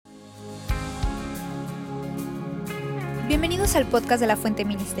Bienvenidos al podcast de la Fuente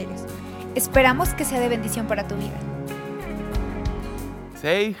Ministerios. Esperamos que sea de bendición para tu vida.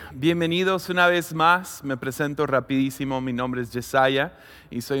 Hey, bienvenidos una vez más. Me presento rapidísimo. Mi nombre es Jesiah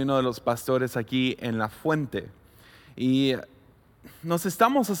y soy uno de los pastores aquí en La Fuente. Y nos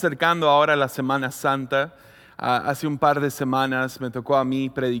estamos acercando ahora a la Semana Santa. Hace un par de semanas me tocó a mí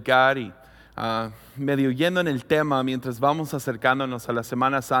predicar y medio yendo en el tema mientras vamos acercándonos a la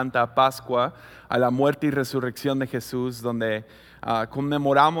Semana Santa, a Pascua, a la muerte y resurrección de Jesús, donde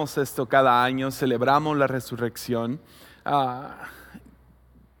conmemoramos esto cada año, celebramos la resurrección.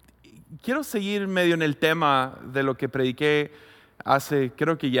 Quiero seguir medio en el tema de lo que prediqué hace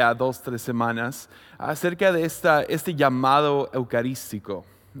creo que ya 2-3 semanas, acerca de este llamado eucarístico.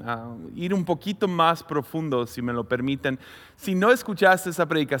 Ir un poquito más profundo, si me lo permiten. Si no escuchaste esa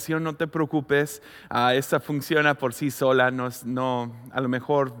predicación, no te preocupes, esta funciona por sí sola. A lo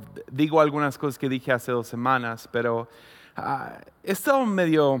mejor digo algunas cosas que dije hace 2 semanas, pero he estado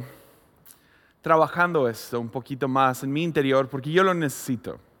medio trabajando esto un poquito más en mi interior porque yo lo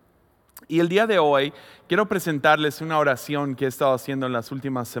necesito. Y el día de hoy quiero presentarles una oración que he estado haciendo en las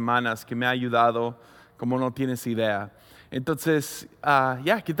últimas semanas que me ha ayudado como no tienes idea. Entonces,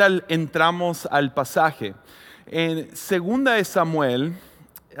 ¿qué tal? Entramos al pasaje. En 2 de Samuel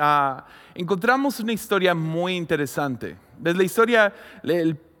encontramos una historia muy interesante. ¿Ves? La historia,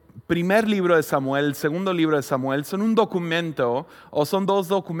 el primer libro de Samuel, el segundo libro de Samuel, son un documento, o son 2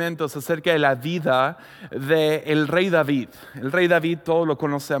 documentos acerca de la vida del rey David. El rey David, todos lo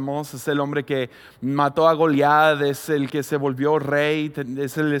conocemos, es el hombre que mató a Goliat, es el que se volvió rey,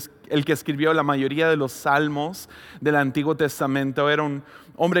 es el que escribió la mayoría de los salmos del Antiguo Testamento. Era un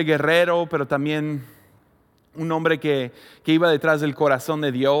hombre guerrero, pero también un hombre que iba detrás del corazón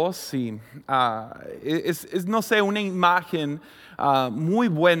de Dios. Y no sé, una imagen muy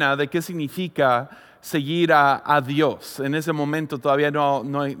buena de qué significa seguir a Dios. En ese momento todavía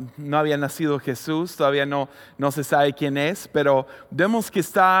no había nacido Jesús, todavía no se sabe quién es, pero vemos que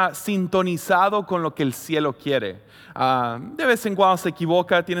está sintonizado con lo que el cielo quiere. De vez en cuando se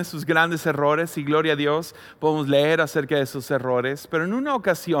equivoca, tiene sus grandes errores y gloria a Dios, podemos leer acerca de sus errores, pero en una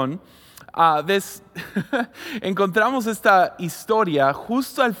ocasión encontramos esta historia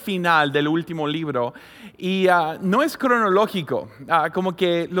justo al final del último libro y no es cronológico, como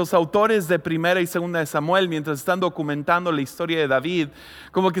que los autores de 1 y 2 de Samuel, mientras están documentando la historia de David,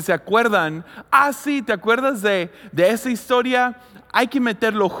 como que se acuerdan, sí, ¿te acuerdas de esa historia? Hay que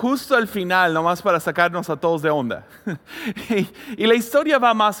meterlo justo al final, nomás para sacarnos a todos de onda. y la historia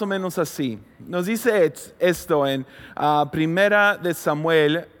va más o menos así. Nos dice esto en 1 de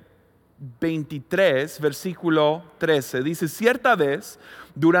Samuel 23, versículo 13. Dice, cierta vez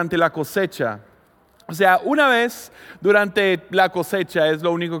durante la cosecha, o sea, una vez durante la cosecha, es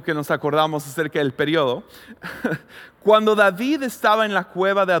lo único que nos acordamos acerca del periodo, cuando David estaba en la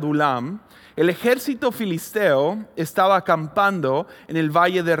cueva de Adulam, el ejército filisteo estaba acampando en el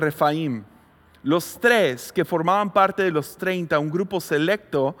valle de Refaim. Los 3 que formaban parte de los 30, un grupo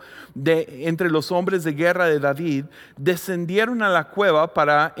selecto entre los hombres de guerra de David, descendieron a la cueva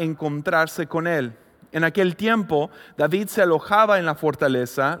para encontrarse con él. En aquel tiempo, David se alojaba en la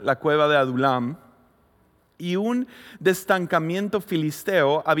fortaleza, la cueva de Adulam, y un destacamento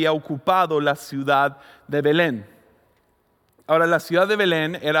filisteo había ocupado la ciudad de Belén. Ahora, la ciudad de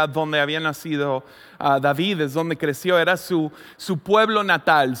Belén era donde había nacido David, es donde creció, era su pueblo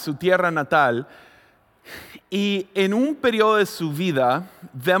natal, su tierra natal. Y en un periodo de su vida,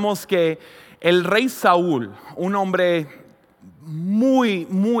 vemos que el rey Saúl, un hombre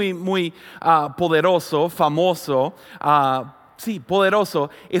muy poderoso, famoso, poderoso,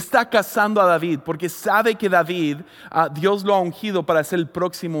 está cazando a David porque sabe que David, Dios lo ha ungido para ser el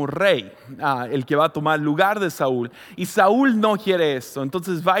próximo rey, el que va a tomar el lugar de Saúl. Y Saúl no quiere esto,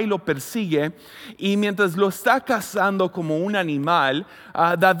 entonces va y lo persigue. Y mientras lo está cazando como un animal,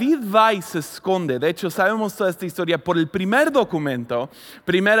 David va y se esconde. De hecho, sabemos toda esta historia por el primer documento,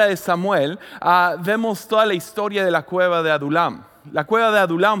 1 de Samuel. Vemos toda la historia de la cueva de Adulam. La cueva de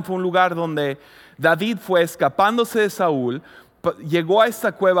Adulam fue un lugar donde David fue escapándose de Saúl. Llegó a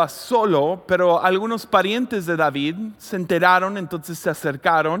esta cueva solo, pero algunos parientes de David se enteraron, entonces se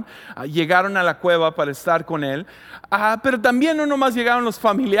acercaron, llegaron a la cueva para estar con él. Pero también no nomás llegaron los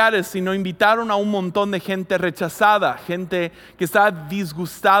familiares, sino invitaron a un montón de gente rechazada, gente que estaba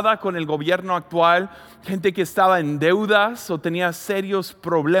disgustada con el gobierno actual, gente que estaba en deudas o tenía serios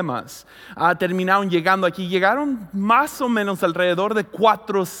problemas. Terminaron llegando aquí, llegaron más o menos alrededor de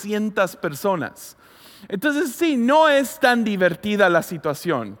 400 personas. Entonces sí, no es tan divertida la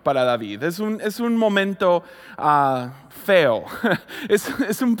situación para David. Es un momento feo,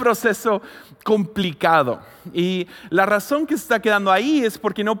 es un proceso complicado. Y la razón que está quedando ahí es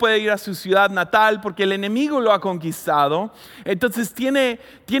porque no puede ir a su ciudad natal, porque el enemigo lo ha conquistado. Entonces tiene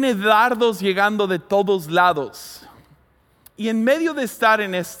dardos llegando de todos lados. Y en medio de estar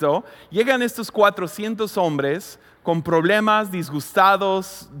en esto, llegan estos 400 hombres con problemas,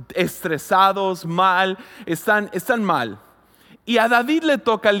 disgustados, estresados, mal, están mal. Y a David le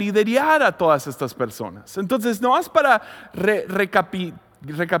toca liderar a todas estas personas. Entonces, no es para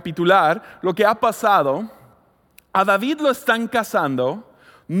recapitular lo que ha pasado. A David lo están cazando,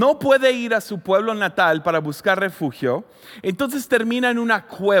 no puede ir a su pueblo natal para buscar refugio, entonces termina en una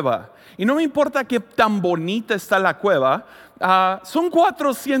cueva. Y no me importa qué tan bonita está la cueva, son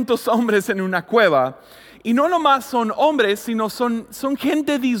 400 hombres en una cueva. Y no nomás son hombres, sino son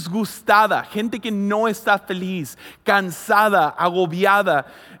gente disgustada, gente que no está feliz, cansada, agobiada,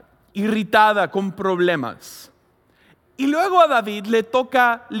 irritada, con problemas. Y luego a David le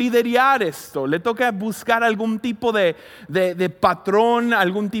toca liderar esto, le toca buscar algún tipo de patrón,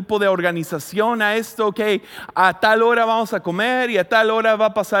 algún tipo de organización a esto, ok, a tal hora vamos a comer y a tal hora va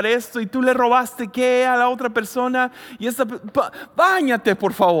a pasar esto y tú le robaste qué a la otra persona y báñate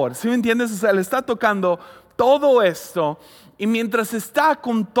por favor, ¿sí me entiendes? O sea, le está tocando todo esto y mientras está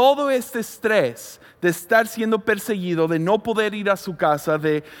con todo este estrés de estar siendo perseguido, de no poder ir a su casa,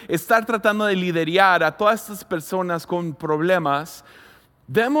 de estar tratando de liderar a todas estas personas con problemas,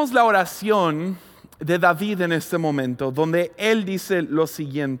 vemos la oración de David en este momento, donde él dice lo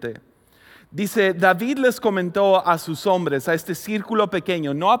siguiente. Dice, David les comentó a sus hombres, a este círculo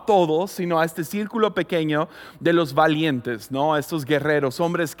pequeño, no a todos, sino a este círculo pequeño de los valientes, ¿no? A estos guerreros,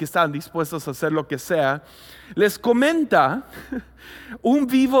 hombres que están dispuestos a hacer lo que sea. Les comenta un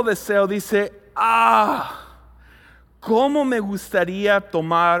vivo deseo, dice, cómo me gustaría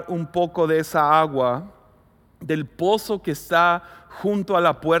tomar un poco de esa agua del pozo que está junto a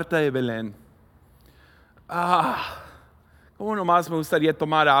la puerta de Belén. Cómo nomás me gustaría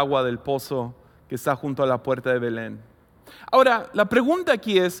tomar agua del pozo que está junto a la puerta de Belén. Ahora, la pregunta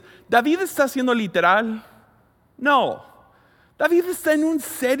aquí es, ¿David está siendo literal? No. David está en un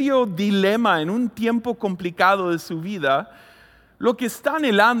serio dilema, en un tiempo complicado de su vida. Lo que está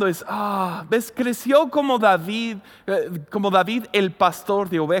anhelando es, ¿ves? Creció como David el pastor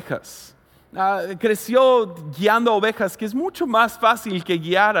de ovejas. Creció guiando ovejas, que es mucho más fácil que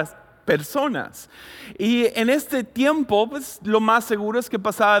guiar a personas. Y en este tiempo, pues lo más seguro es que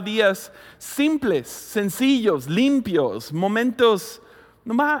pasaba días simples, sencillos, limpios, momentos.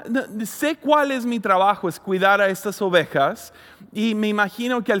 Sé cuál es mi trabajo, es cuidar a estas ovejas. Y me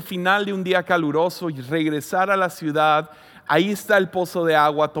imagino que al final de un día caluroso y regresar a la ciudad, ahí está el pozo de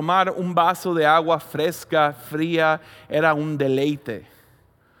agua, tomar un vaso de agua fresca, fría, era un deleite.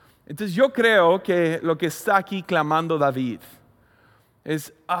 Entonces yo creo que lo que está aquí clamando David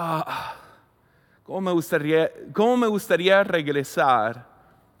es, ¿cómo me gustaría regresar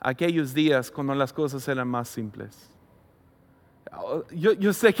a aquellos días cuando las cosas eran más simples?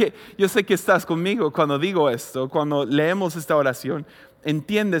 Yo sé que estás conmigo cuando digo esto, cuando leemos esta oración,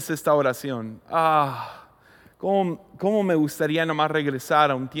 entiendes esta oración. ¿Cómo me gustaría nomás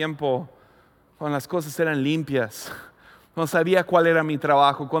regresar a un tiempo cuando las cosas eran limpias, cuando sabía cuál era mi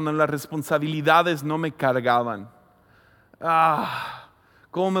trabajo, cuando las responsabilidades no me cargaban.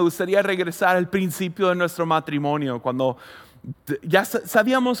 Cómo me gustaría regresar al principio de nuestro matrimonio, cuando ya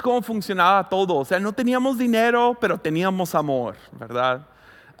sabíamos cómo funcionaba todo. O sea, no teníamos dinero, pero teníamos amor, ¿verdad?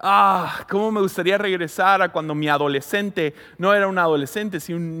 Cómo me gustaría regresar a cuando mi adolescente no era un adolescente,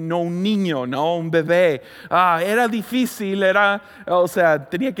 sino un niño, ¿no? Un bebé. Era difícil,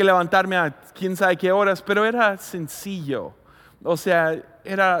 tenía que levantarme a quién sabe qué horas, pero era sencillo. O sea,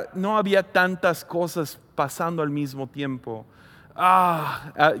 no había tantas cosas pasando al mismo tiempo.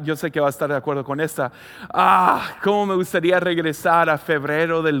 Yo sé que va a estar de acuerdo con esta. Cómo me gustaría regresar a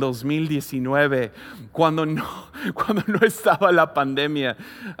febrero del 2019, cuando no estaba la pandemia.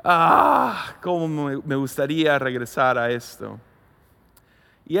 Cómo me gustaría regresar a esto.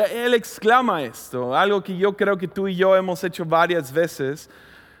 Y él exclama esto, algo que yo creo que tú y yo hemos hecho varias veces.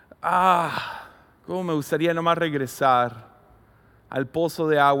 Cómo me gustaría nomás regresar al pozo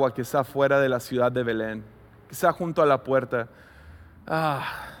de agua que está fuera de la ciudad de Belén, que está junto a la puerta.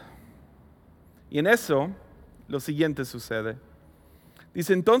 Y en eso, lo siguiente sucede.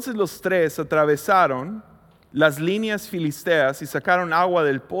 Dice, entonces los tres atravesaron las líneas filisteas y sacaron agua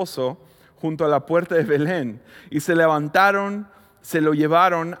del pozo junto a la puerta de Belén. Y se levantaron, se lo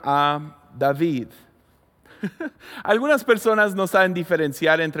llevaron a David. Algunas personas no saben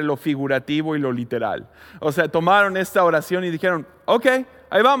diferenciar entre lo figurativo y lo literal. O sea, tomaron esta oración y dijeron, ok,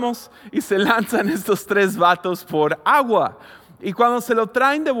 ahí vamos. Y se lanzan estos 3 vatos por agua. Y cuando se lo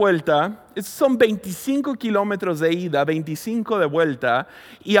traen de vuelta, son 25 kilómetros de ida, 25 de vuelta,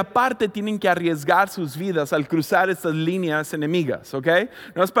 y aparte tienen que arriesgar sus vidas al cruzar estas líneas enemigas, ¿ok?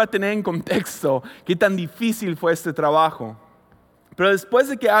 No es para tener en contexto qué tan difícil fue este trabajo. Pero después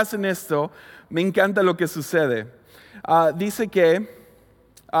de que hacen esto, me encanta lo que sucede. Dice que,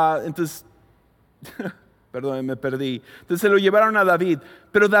 entonces, perdón, me perdí. Entonces se lo llevaron a David,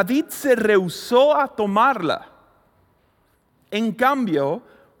 pero David se rehusó a tomarla. En cambio,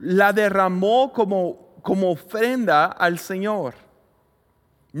 la derramó como ofrenda al Señor.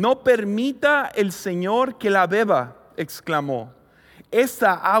 No permita el Señor que la beba, exclamó.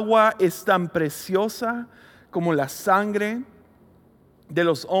 Esta agua es tan preciosa como la sangre de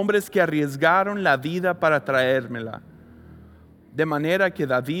los hombres que arriesgaron la vida para traérmela. De manera que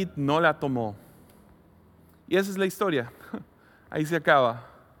David no la tomó. Y esa es la historia. Ahí se acaba.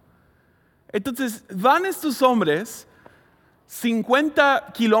 Entonces, van estos hombres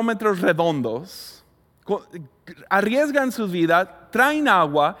 50 kilómetros redondos, arriesgan sus vidas, traen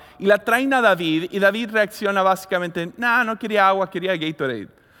agua y la traen a David, y David reacciona básicamente, no quería agua, quería Gatorade.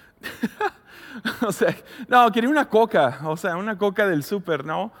 O sea, no, quería una coca, o sea, una coca del súper,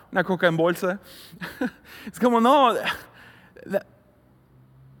 ¿no? Una coca en bolsa. Es como, no.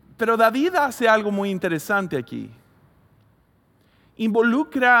 Pero David hace algo muy interesante aquí.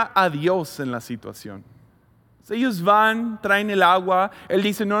 Involucra a Dios en la situación. Ellos van, traen el agua, él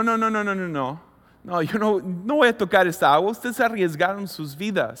dice, no, yo no voy a tocar esta agua, ustedes arriesgaron sus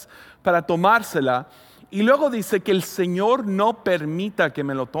vidas para tomársela, y luego dice que el Señor no permita que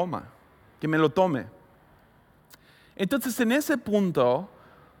me lo tome. Entonces en ese punto,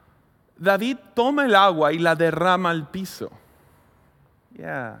 David toma el agua y la derrama al piso.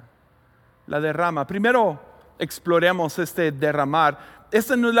 La derrama. Primero exploremos este derramar.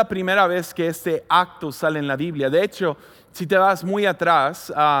 Esta no es la primera vez que este acto sale en la Biblia. De hecho, si te vas muy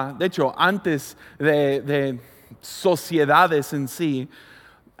atrás, antes de sociedades en sí,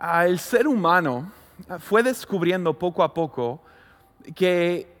 el ser humano fue descubriendo poco a poco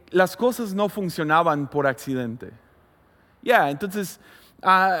que las cosas no funcionaban por accidente. Entonces,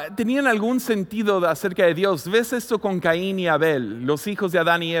 tenían algún sentido acerca de Dios. Ves esto con Caín y Abel, los hijos de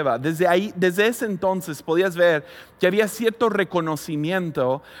Adán y Eva. Desde ese entonces podías ver que había cierto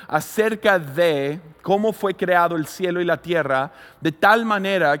reconocimiento acerca de cómo fue creado el cielo y la tierra, de tal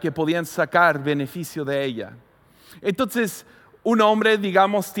manera que podían sacar beneficio de ella. Entonces, un hombre,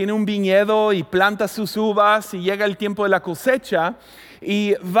 digamos, tiene un viñedo y planta sus uvas, y llega el tiempo de la cosecha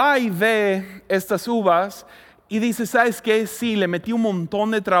y va y ve estas uvas. Y dice, ¿sabes qué? Sí, le metí un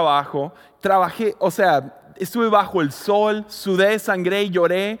montón de trabajo. Trabajé, estuve bajo el sol, sudé, sangré y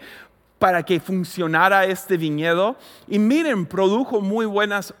lloré para que funcionara este viñedo. Y miren, produjo muy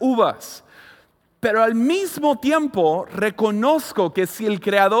buenas uvas. Pero al mismo tiempo reconozco que si el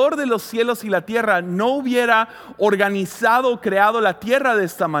creador de los cielos y la tierra no hubiera creado la tierra de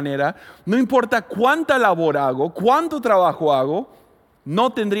esta manera, no importa cuánta labor hago, cuánto trabajo hago,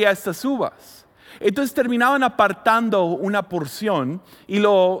 no tendría estas uvas. Entonces terminaban apartando una porción y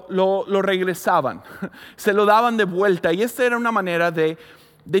lo regresaban, se lo daban de vuelta. Y esta era una manera de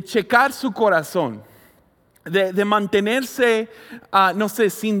checar su corazón, de mantenerse,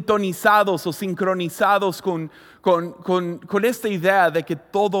 sintonizados o sincronizados con esta idea de que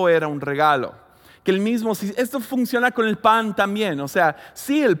todo era un regalo. Que esto funciona con el pan también. O sea,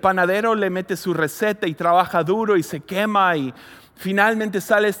 sí, el panadero le mete su receta y trabaja duro y se quema y finalmente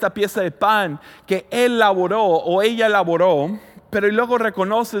sale esta pieza de pan que él elaboró o ella elaboró, pero luego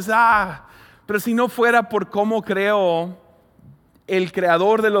reconoces, pero si no fuera por cómo creó el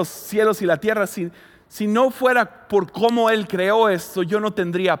creador de los cielos y la tierra, si no fuera por cómo él creó esto, yo no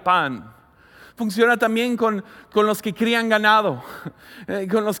tendría pan. Funciona también con los que crían ganado,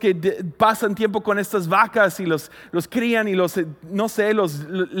 con los que pasan tiempo con estas vacas y los crían y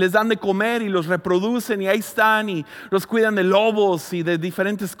les dan de comer y los reproducen y ahí están y los cuidan de lobos y de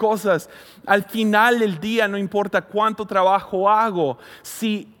diferentes cosas. Al final del día, no importa cuánto trabajo hago,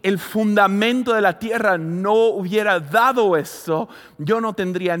 si el fundamento de la tierra no hubiera dado esto, yo no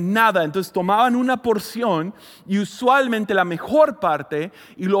tendría nada. Entonces tomaban una porción y usualmente la mejor parte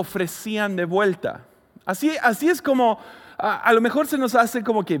y lo ofrecían de vuelta. Así es como, a lo mejor se nos hace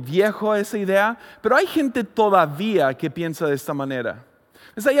como que viejo esa idea, pero hay gente todavía que piensa de esta manera.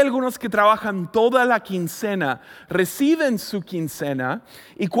 Hay algunos que trabajan toda la quincena, reciben su quincena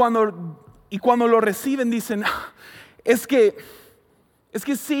y cuando lo reciben dicen, es que Es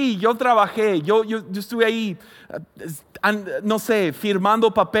que sí, yo trabajé, yo estuve ahí, no sé,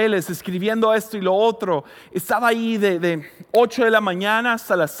 firmando papeles, escribiendo esto y lo otro. Estaba ahí de 8 de la mañana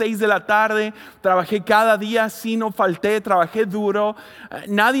hasta las 6 de la tarde. Trabajé cada día, sí, no falté, trabajé duro.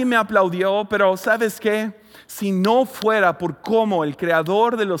 Nadie me aplaudió, pero ¿sabes qué? Si no fuera por cómo el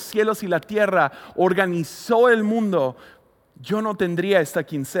creador de los cielos y la tierra organizó el mundo, yo no tendría esta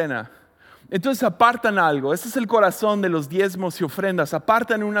quincena. Entonces apartan algo, ese es el corazón de los diezmos y ofrendas,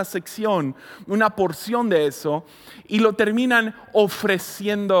 apartan una sección, una porción de eso y lo terminan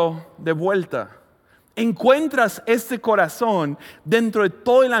ofreciendo de vuelta. Encuentras este corazón dentro de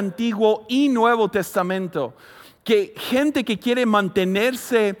todo el Antiguo y Nuevo Testamento, que gente que quiere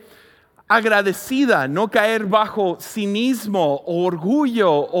mantenerse agradecida, no caer bajo cinismo o orgullo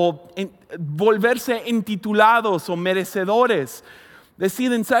o volverse intitulados o merecedores.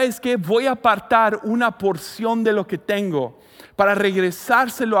 Deciden, ¿sabes qué? Voy a apartar una porción de lo que tengo para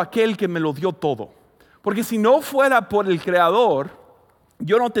regresárselo a aquel que me lo dio todo. Porque si no fuera por el Creador,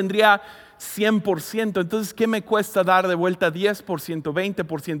 yo no tendría 100%. Entonces, ¿qué me cuesta dar de vuelta 10%,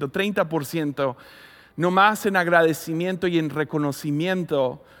 20%, 30%? Nomás en agradecimiento y en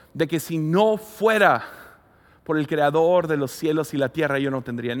reconocimiento de que si no fuera por el Creador de los cielos y la tierra, yo no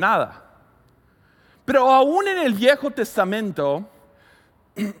tendría nada. Pero aún en el Viejo Testamento,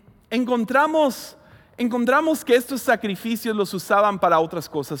 encontramos que estos sacrificios los usaban para otras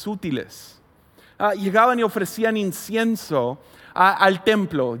cosas útiles. Llegaban y ofrecían incienso al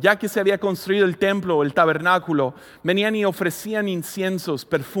templo, ya que se había construido el templo o el tabernáculo, venían y ofrecían inciensos,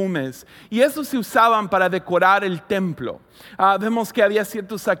 perfumes, y esos se usaban para decorar el templo. Vemos que había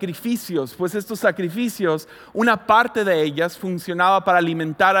ciertos sacrificios, pues estos sacrificios, una parte de ellas funcionaba para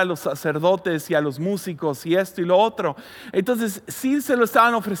alimentar a los sacerdotes y a los músicos y esto y lo otro. Entonces sí se lo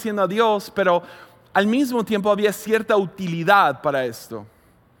estaban ofreciendo a Dios, pero al mismo tiempo había cierta utilidad para esto.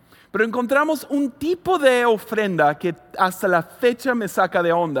 Pero encontramos un tipo de ofrenda que hasta la fecha me saca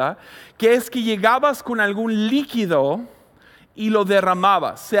de onda, que es que llegabas con algún líquido y lo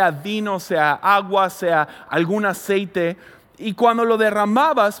derramabas, sea vino, sea agua, sea algún aceite, y cuando lo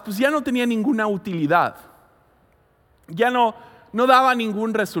derramabas, pues ya no tenía ninguna utilidad, ya no daba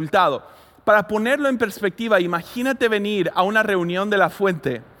ningún resultado. Para ponerlo en perspectiva, imagínate venir a una reunión de la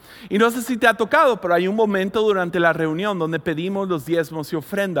fuente. Y no sé si te ha tocado, pero hay un momento durante la reunión donde pedimos los diezmos y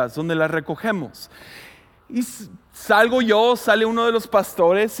ofrendas, donde las recogemos. Y salgo yo, sale uno de los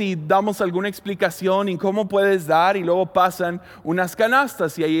pastores y damos alguna explicación en cómo puedes dar, y luego pasan unas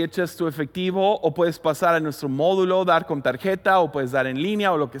canastas y ahí echas tu efectivo, o puedes pasar a nuestro módulo, dar con tarjeta, o puedes dar en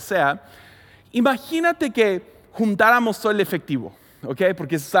línea o lo que sea. Imagínate que juntáramos todo el efectivo. ¿Okay?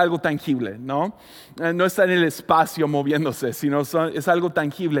 Porque es algo tangible, ¿no? No está en el espacio moviéndose, sino es algo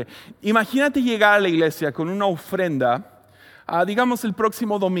tangible. Imagínate llegar a la iglesia con una ofrenda, digamos el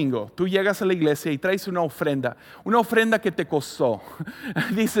próximo domingo. Tú llegas a la iglesia y traes una ofrenda que te costó.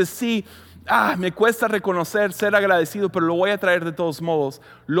 Dices, sí, me cuesta reconocer, ser agradecido, pero lo voy a traer de todos modos.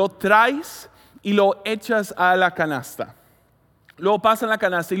 Lo traes y lo echas a la canasta. Luego pasan la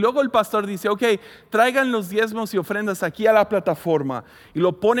canasta y luego el pastor dice, ok, traigan los diezmos y ofrendas aquí a la plataforma, y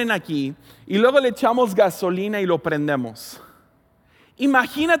lo ponen aquí, y luego le echamos gasolina y lo prendemos.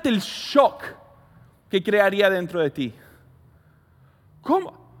 Imagínate el shock que crearía dentro de ti.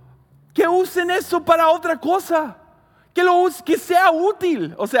 ¿Cómo? Que usen eso para otra cosa, que sea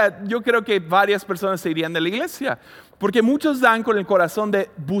útil. O sea, yo creo que varias personas se irían de la iglesia, porque muchos dan con el corazón de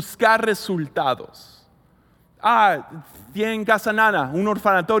buscar resultados. Tienen casa nana, un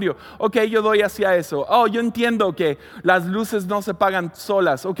orfanatorio. Ok, yo doy hacia eso. Yo entiendo que las luces no se pagan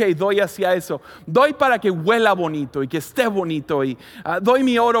solas. Ok, doy hacia eso. Doy para que huela bonito y que esté bonito. Y doy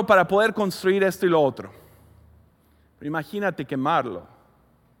mi oro para poder construir esto y lo otro. Pero imagínate quemarlo.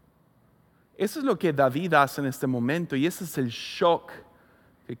 Eso es lo que David hace en este momento, y ese es el shock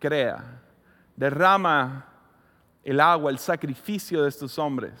que crea. Derrama el agua, el sacrificio de estos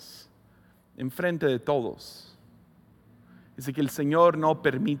hombres enfrente de todos. Dice que el Señor no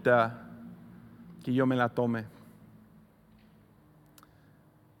permita que yo me la tome.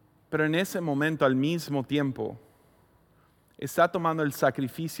 Pero en ese momento, al mismo tiempo, está tomando el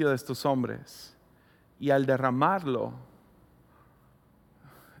sacrificio de estos hombres, y al derramarlo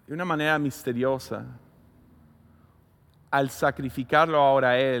de una manera misteriosa, al sacrificarlo ahora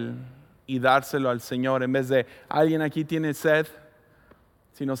a Él y dárselo al Señor, en vez de alguien aquí tiene sed,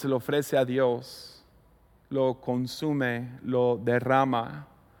 sino se lo ofrece a Dios, lo consume, lo derrama,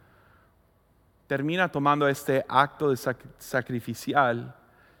 termina tomando este acto de sacrificial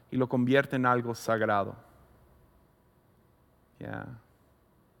y lo convierte en algo sagrado.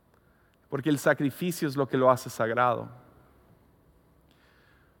 Porque el sacrificio es lo que lo hace sagrado.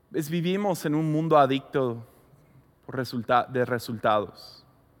 Vivimos en un mundo adicto de resultados.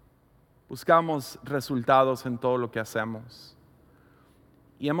 Buscamos resultados en todo lo que hacemos.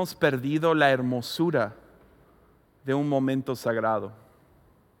 Y hemos perdido la hermosura de un momento sagrado.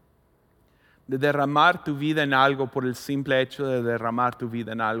 De derramar tu vida en algo por el simple hecho de derramar tu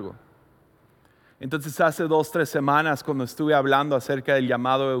vida en algo. Entonces hace 2-3 semanas cuando estuve hablando acerca del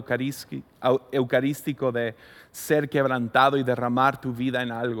llamado eucarístico de ser quebrantado y derramar tu vida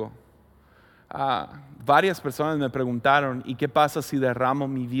en algo, varias personas me preguntaron, ¿y qué pasa si derramo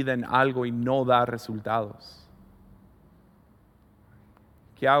mi vida en algo y no da resultados?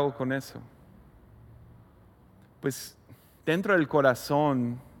 ¿Qué hago con eso? Pues dentro del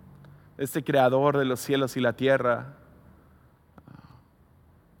corazón de este creador de los cielos y la tierra,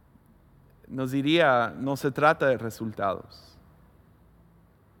 nos diría, no se trata de resultados.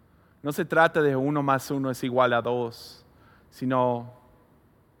 No se trata de 1 más 1 es igual a 2, sino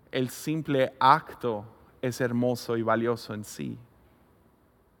el simple acto es hermoso y valioso en sí.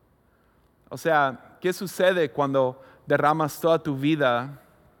 O sea, ¿qué sucede cuando derramas toda tu vida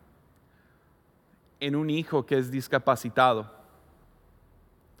en un hijo que es discapacitado?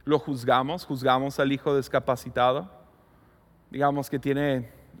 ¿Lo juzgamos? ¿Juzgamos al hijo discapacitado? Digamos que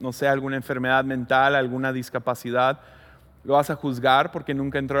tiene, no sé, alguna enfermedad mental, alguna discapacidad. ¿Lo vas a juzgar porque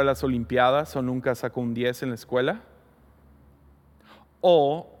nunca entró a las Olimpiadas o nunca sacó un 10 en la escuela?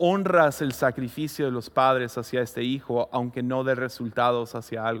 ¿O honras el sacrificio de los padres hacia este hijo, aunque no dé resultados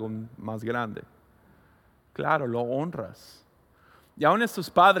hacia algo más grande? Claro, lo honras. Y aún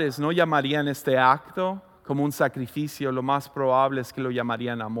estos padres no llamarían este acto como un sacrificio, lo más probable es que lo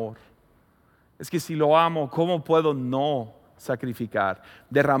llamarían amor. Es que si lo amo, ¿cómo puedo no sacrificar?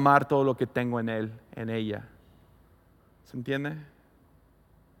 Derramar todo lo que tengo en él, en ella. ¿Se entiende?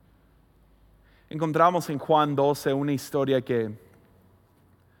 Encontramos en Juan 12 una historia que,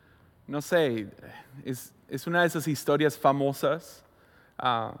 no sé, es una de esas historias famosas,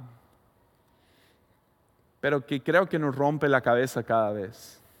 pero que creo que nos rompe la cabeza cada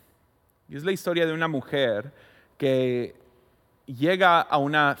vez. Y es la historia de una mujer que llega a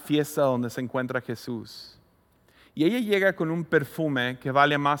una fiesta donde se encuentra Jesús. Y ella llega con un perfume que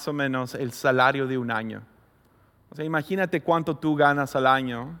vale más o menos el salario de un año. O sea, imagínate cuánto tú ganas al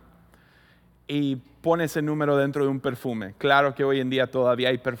año y pones el número dentro de un perfume. Claro que hoy en día todavía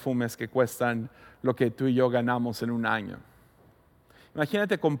hay perfumes que cuestan lo que tú y yo ganamos en un año.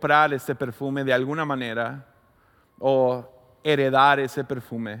 Imagínate comprar este perfume de alguna manera o heredar ese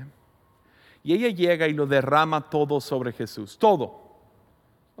perfume. Y ella llega y lo derrama todo sobre Jesús, todo.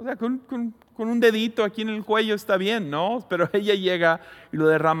 O sea, con un dedito aquí en el cuello está bien, ¿no? Pero ella llega y lo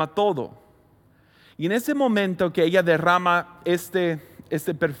derrama todo. Y en ese momento que ella derrama este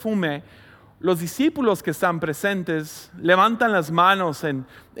perfume, los discípulos que están presentes levantan las manos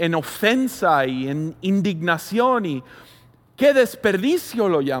en ofensa y en indignación y ¡qué desperdicio!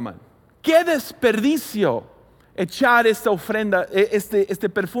 Lo llaman. ¡Qué desperdicio! Echar esta ofrenda, este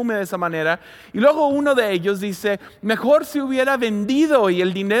perfume de esa manera. Y luego uno de ellos dice, mejor se hubiera vendido y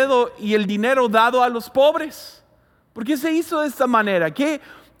el dinero dado a los pobres. ¿Por qué se hizo de esta manera? ¡Qué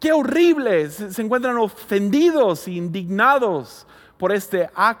horrible! Se encuentran ofendidos e indignados por este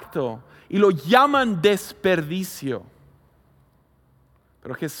acto y lo llaman desperdicio.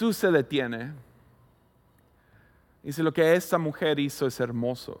 Pero Jesús se detiene. Dice, lo que esta mujer hizo es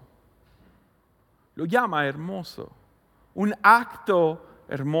hermoso. Lo llama hermoso, un acto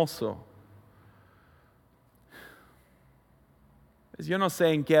hermoso. Yo no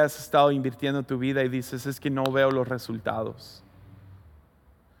sé en qué has estado invirtiendo tu vida y dices, es que no veo los resultados.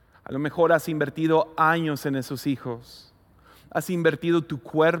 A lo mejor has invertido años en esos hijos. Has invertido tu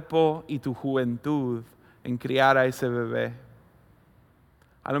cuerpo y tu juventud en criar a ese bebé.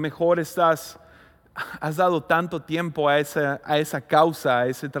 A lo mejor has dado tanto tiempo a esa causa, a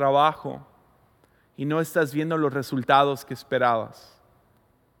ese trabajo. Y no estás viendo los resultados que esperabas.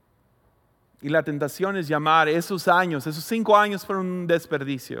 Y la tentación es llamar esos 5 años fueron un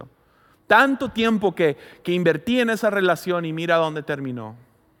desperdicio. Tanto tiempo que invertí en esa relación y mira dónde terminó.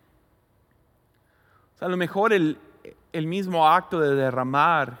 O sea, a lo mejor el mismo acto de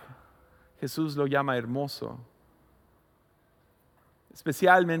derramar, Jesús lo llama hermoso.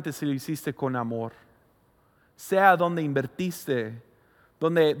 Especialmente si lo hiciste con amor. Sea donde invertiste,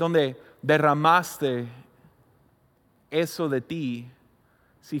 donde derramaste eso de ti,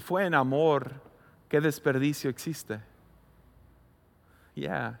 si fue en amor, ¿qué desperdicio existe?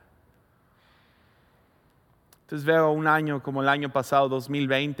 Entonces veo un año como el año pasado,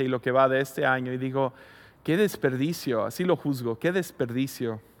 2020, y lo que va de este año, y digo, qué desperdicio, así lo juzgo, qué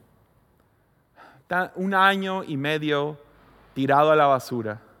desperdicio. 1 año y medio tirado a la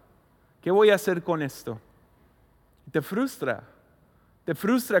basura. ¿Qué voy a hacer con esto? Te frustra. Te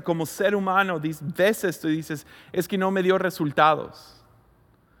frustra como ser humano. Ves esto y dices, es que no me dio resultados.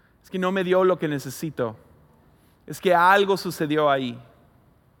 Es que no me dio lo que necesito. Es que algo sucedió ahí.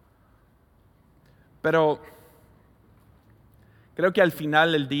 Pero creo que al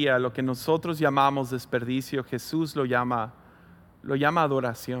final del día, lo que nosotros llamamos desperdicio, Jesús lo llama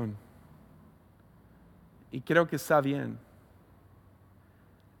adoración. Y creo que está bien.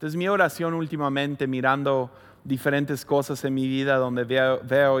 Entonces mi oración últimamente, mirando diferentes cosas en mi vida donde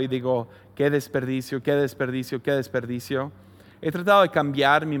veo y digo, qué desperdicio, qué desperdicio, qué desperdicio. He tratado de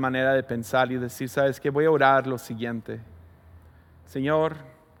cambiar mi manera de pensar y decir, ¿sabes qué? Voy a orar lo siguiente. Señor,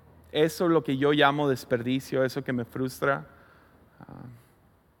 eso es lo que yo llamo desperdicio, eso que me frustra.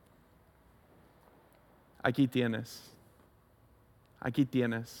 Aquí tienes. Aquí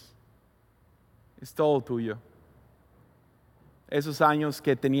tienes. Es todo tuyo. Esos años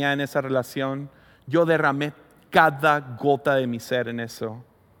que tenía en esa relación, yo derramé cada gota de mi ser en eso.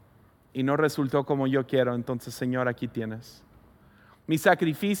 Y no resultó como yo quiero. Entonces, Señor, aquí tienes. Mi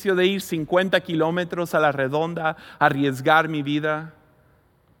sacrificio de ir 50 kilómetros a la redonda, arriesgar mi vida.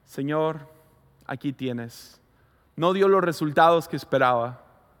 Señor, aquí tienes. No dio los resultados que esperaba,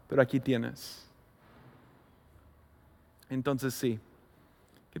 pero aquí tienes. Entonces sí,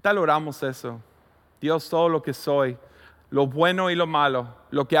 ¿qué tal oramos eso? Dios, todo lo que soy, lo bueno y lo malo,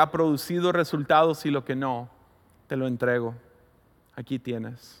 lo que ha producido resultados y lo que no, te lo entrego. Aquí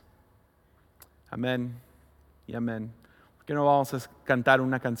tienes. Amén y amén. ¿Por qué no vamos a cantar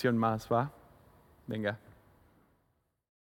una canción más, va? Venga.